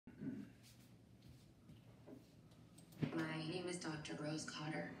Dr. Rose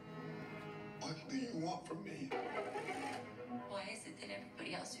Cotter. What do you want from me? Why is it that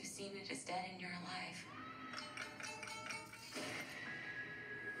everybody else who's seen it is dead and you're alive?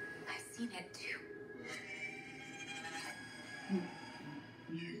 I've seen it too.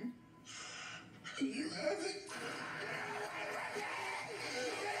 You haven't?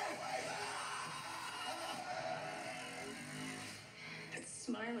 It's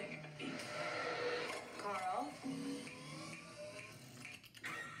smiling at me. Carl?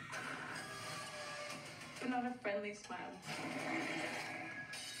 But not a friendly smile.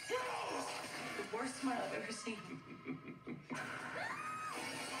 The worst smile I've ever seen.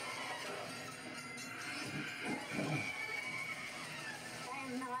 I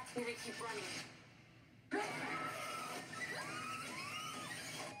am not gonna keep running. I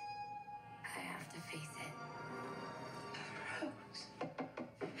have to face it.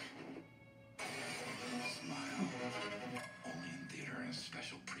 Smile. Only in theater and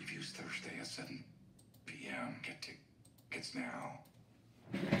special previews Thursday at 7 p.m. Get tickets now.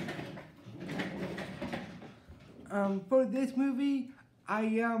 For this movie,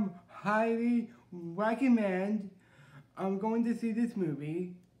 I highly recommend going to see this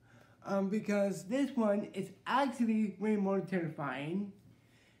movie because this one is actually way more terrifying,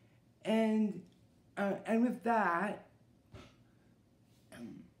 and with that,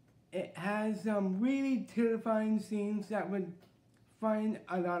 it has some really terrifying scenes that would frighten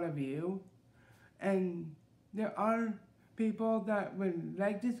a lot of you, and there are people that would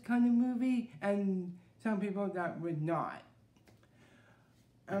like this kind of movie and some people that would not.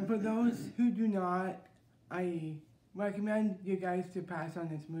 And for those who do not, I recommend you guys to pass on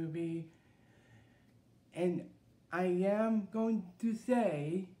this movie. And I am going to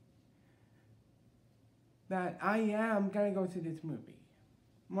say that I am gonna go see this movie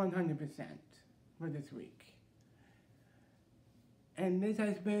 100% for this week. And this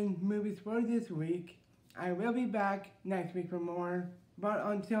has been Movies for this week. I will be back next week for more. But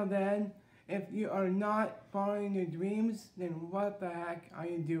until then, if you are not following your dreams, then what the heck are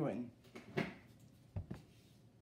you doing?